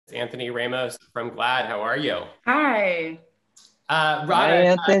Anthony Ramos from GLAAD. How are you? Hi. Hi, Radha,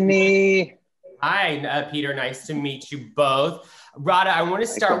 Anthony. hi, Peter. Nice to meet you both. Radha, I want to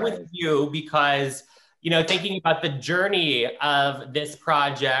start with Likewise. you because, thinking about the journey of this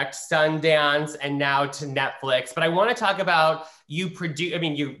project, Sundance, and now to Netflix, but I want to talk about you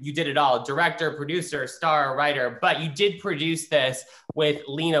did it all, director, producer, star, writer, but you did produce this with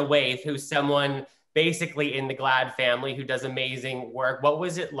Lena Waithe, who's someone basically in the GLAAD family who does amazing work. What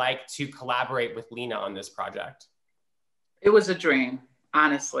was it like to collaborate with Lena on this project? It was a dream,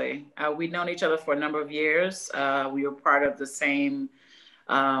 honestly. We'd known each other for a number of years. We were part of the same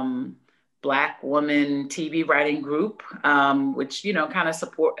um, Black woman TV writing group, which, kind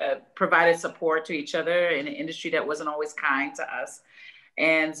of provided support to each other in an industry that wasn't always kind to us.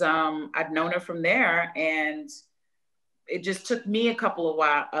 And I'd known her from there. And it just took me a couple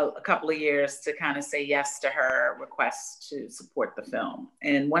of years to kind of say yes to her request to support the film.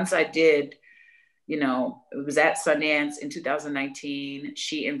 And once I did, it was at Sundance in 2019.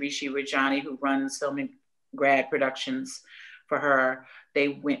 She and Rishi Rajani, who runs Film and GLAAD Productions for her, they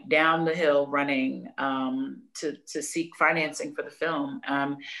went down the hill running to seek financing for the film.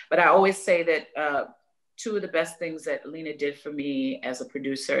 But I always say that two of the best things that Lena did for me as a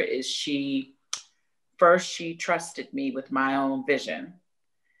producer is she trusted me with my own vision,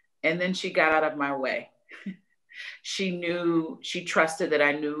 and then she got out of my way. She trusted that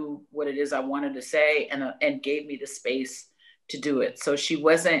I knew what it is I wanted to say, and gave me the space to do it. So she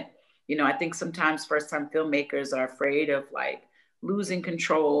wasn't, I think sometimes first time filmmakers are afraid of like losing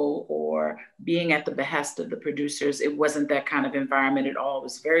control or being at the behest of the producers. It wasn't that kind of environment at all. It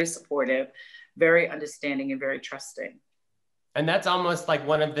was very supportive, very understanding, and very trusting. And that's almost like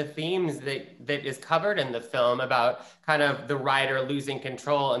one of the themes that is covered in the film about kind of the writer losing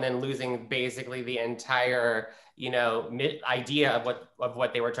control and then losing basically the entire, idea of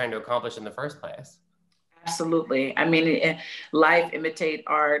what they were trying to accomplish in the first place. Absolutely. I mean, life imitates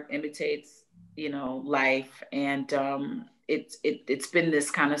art, imitates, life. And it's been this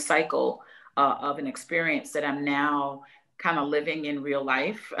kind of cycle of an experience that I'm now kind of living in real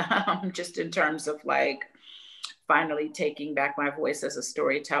life, just in terms of like, finally taking back my voice as a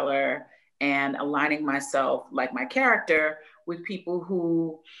storyteller and aligning myself, like my character, with people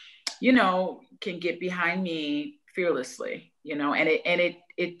who, can get behind me fearlessly, and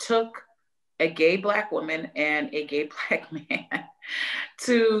it took a gay Black woman and a gay Black man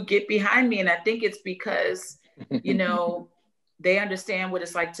to get behind me. And I think it's because, they understand what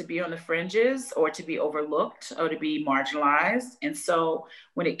it's like to be on the fringes or to be overlooked or to be marginalized. And so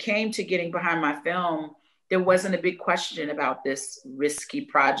when it came to getting behind my film, there wasn't a big question about this risky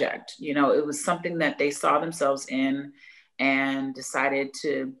project. It was something that they saw themselves in and decided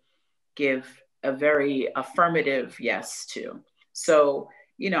to give a very affirmative yes to. So,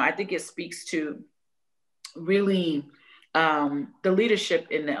 I think it speaks to really the leadership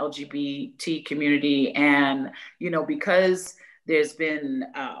in the LGBT community. And, because there's been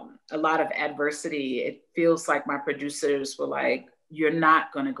a lot of adversity, it feels like my producers were like, you're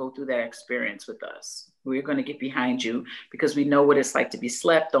not going to go through that experience with us. We're going to get behind you because we know what it's like to be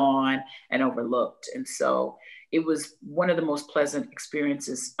slept on and overlooked. And so it was one of the most pleasant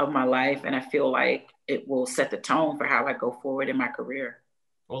experiences of my life. And I feel like it will set the tone for how I go forward in my career.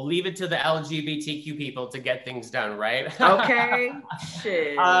 Well, leave it to the LGBTQ people to get things done, right? Okay.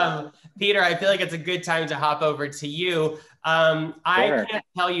 Shit. Peter, I feel like it's a good time to hop over to you. Sure. I can't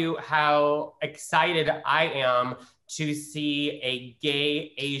tell you how excited I am to see a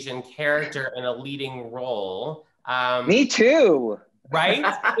gay Asian character in a leading role. Me too. Right?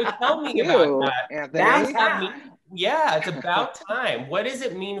 So tell me You, about that. Anthony. Yeah, it's about time. What does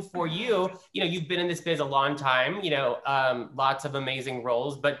it mean for you? You've been in this biz a long time, lots of amazing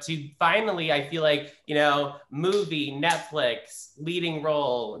roles, but to finally, I feel like, movie, Netflix, leading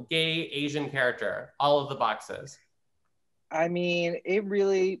role, gay Asian character, all of the boxes. I mean, it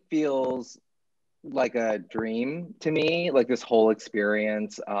really feels like a dream to me, like this whole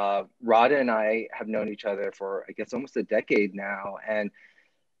experience. Radha and I have known each other for, I guess, almost a decade now. And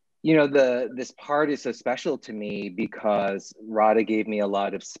this part is so special to me because Radha gave me a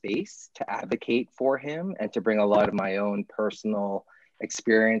lot of space to advocate for him and to bring a lot of my own personal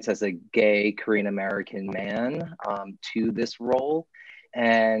experience as a gay Korean American man to this role.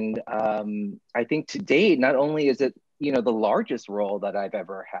 And I think to date, not only is it the largest role that I've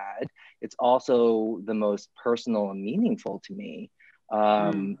ever had, it's also the most personal and meaningful to me.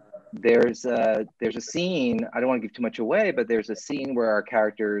 There's a scene, I don't want to give too much away, but there's a scene where our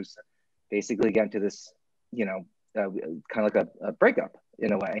characters basically get into this, kind of like a breakup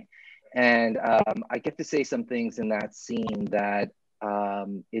in a way. And I get to say some things in that scene that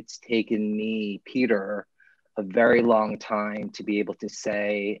it's taken me, Peter, a very long time to be able to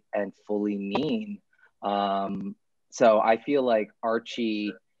say and fully mean. So I feel like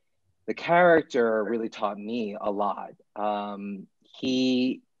Archie, the character, really taught me a lot.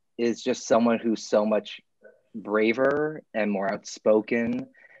 He is just someone who's so much braver and more outspoken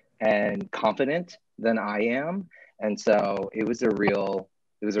and confident than I am. And so it was a real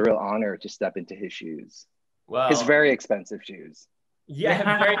honor to step into his shoes. His Well, very expensive shoes.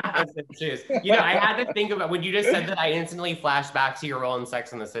 yeah, very expensive shoes. You know, I had to think about when you just said that, I instantly flashed back to your role in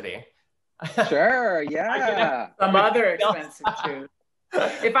Sex and the City. Sure, yeah. Some other expensive shoes.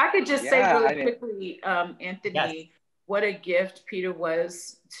 If I could just say really quickly, Anthony, yes, what a gift Peter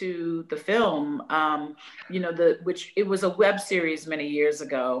was to the film. You know, which it was a web series many years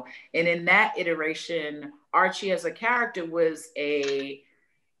ago, and in that iteration, Archie as a character was a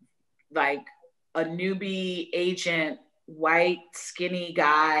newbie agent, white, skinny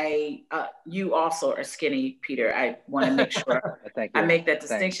guy. You also are skinny, Peter. I want to make sure I make that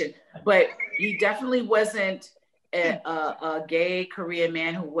distinction. Thanks. But he definitely wasn't a gay Korean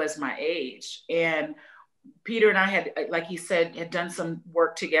man who was my age. And Peter and I had, like he said, had done some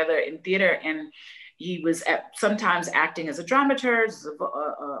work together in theater, and he was sometimes acting as a dramaturg,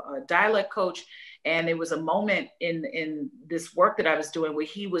 a dialect coach. And there was a moment in this work that I was doing where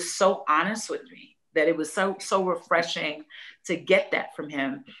he was so honest with me that it was so refreshing to get that from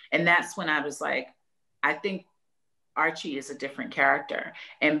him. And that's when I was like, I think Archie is a different character.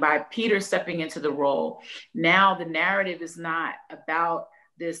 And by Peter stepping into the role, now the narrative is not about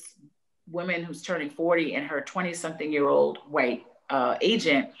this woman who's turning 40 and her 20-something-year-old white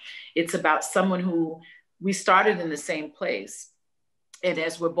agent. It's about someone who we started in the same place. And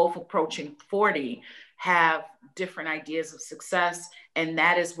as we're both approaching 40, have different ideas of success. And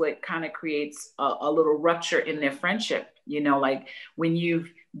that is what kind of creates a little rupture in their friendship. You know, like when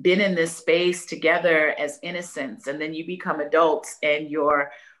you've been in this space together as innocents, and then you become adults and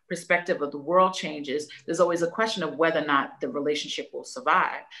your perspective of the world changes, there's always a question of whether or not the relationship will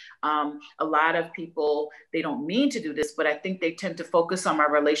survive. A lot of people, they don't mean to do this, but I think they tend to focus on my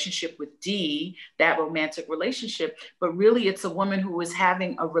relationship with Dee, that romantic relationship, but really it's a woman who is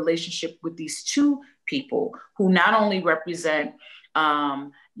having a relationship with these two people who not only represent,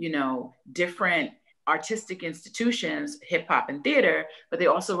 you know, different artistic institutions, hip hop and theater, but they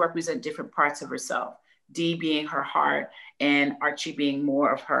also represent different parts of herself. Dee being her heart and Archie being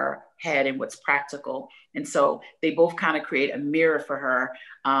more of her head and what's practical. And so they both kind of create a mirror for her.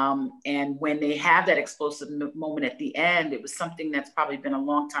 And when they have that explosive moment at the end, it was something that's probably been a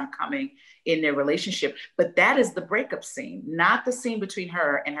long time coming in their relationship. But that is the breakup scene, not the scene between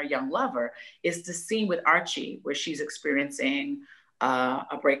her and her young lover. It's the scene with Archie where she's experiencing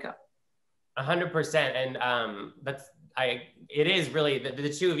a breakup. 100%. And it is really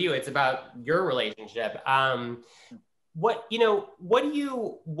the two of you, it's about your relationship. What do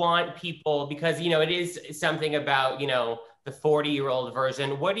you want people, because, you know, it is something about, you know, the 40-year-old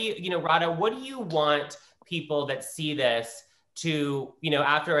version. What do you Radha, what do you want people that see this to, you know,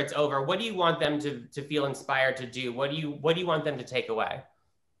 after it's over, what do you want them to feel inspired to do? What do you want them to take away?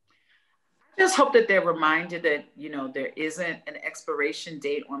 I just hope that they're reminded that, you know, there isn't an expiration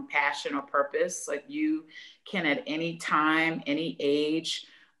date on passion or purpose. Like you can at any time, any age,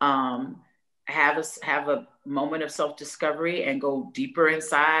 have a moment of self-discovery and go deeper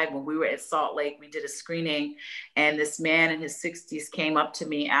inside. When we were at Salt Lake, we did a screening, and this man in his 60s came up to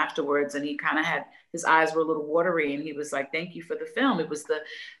me afterwards, and he kind of had, his eyes were a little watery, and he was like, "Thank you for the film. It was the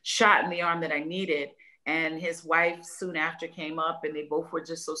shot in the arm that I needed." And his wife soon after came up, and they both were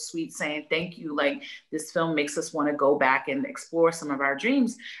just so sweet, saying, "Thank you. Like, this film makes us want to go back and explore some of our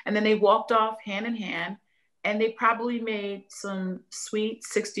dreams." And then they walked off hand in hand, and they probably made some sweet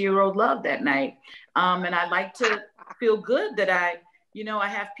 60-year-old love that night. And I like to feel good that I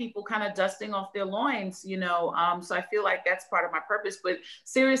have people kind of dusting off their loins, so I feel like that's part of my purpose. But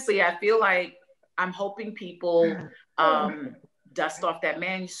seriously, I feel like I'm hoping people dust off that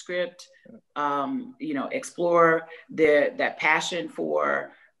manuscript, explore that passion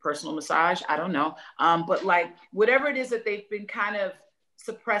for personal massage. I don't know. But like whatever it is that they've been kind of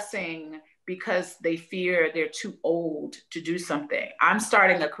suppressing because they fear they're too old to do something. I'm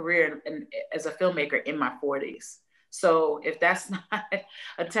starting a career as a filmmaker in my 40s. So if that's not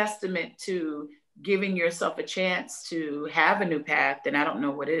a testament to giving yourself a chance to have a new path, then I don't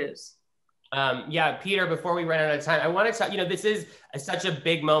know what is. Yeah, Peter, before we run out of time, I want to talk, this is such a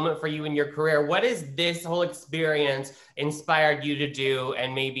big moment for you in your career. What has this whole experience inspired you to do?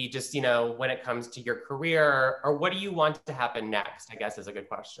 And maybe just, when it comes to your career, or what do you want to happen next, I guess is a good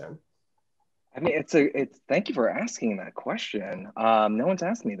question. I mean, thank you for asking that question. No one's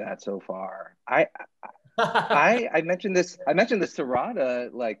asked me that so far. I mentioned this to Radha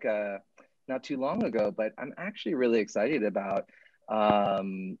like not too long ago, but I'm actually really excited about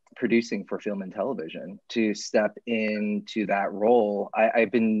producing for film and television, to step into that role.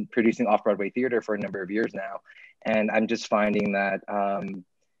 I've been producing off-Broadway theater for a number of years now, and I'm just finding that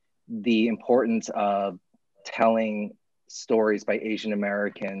the importance of telling stories by Asian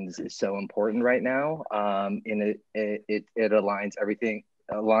Americans is so important right now. And it aligns, everything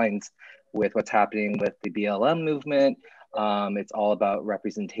aligns with what's happening with the BLM movement. It's all about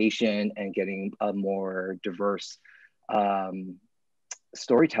representation and getting a more diverse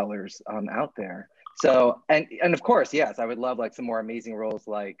storytellers out there. So, and of course, yes, I would love like some more amazing roles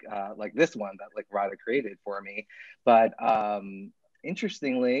like this one that like Radha created for me. But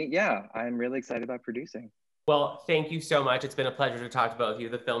interestingly, yeah, I'm really excited about producing. Well, thank you so much. It's been a pleasure to talk to both of you.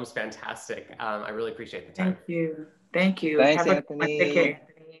 The film's fantastic. I really appreciate the time. Thank you. Thank you. Thanks, Have a good one. Take Anthony. care.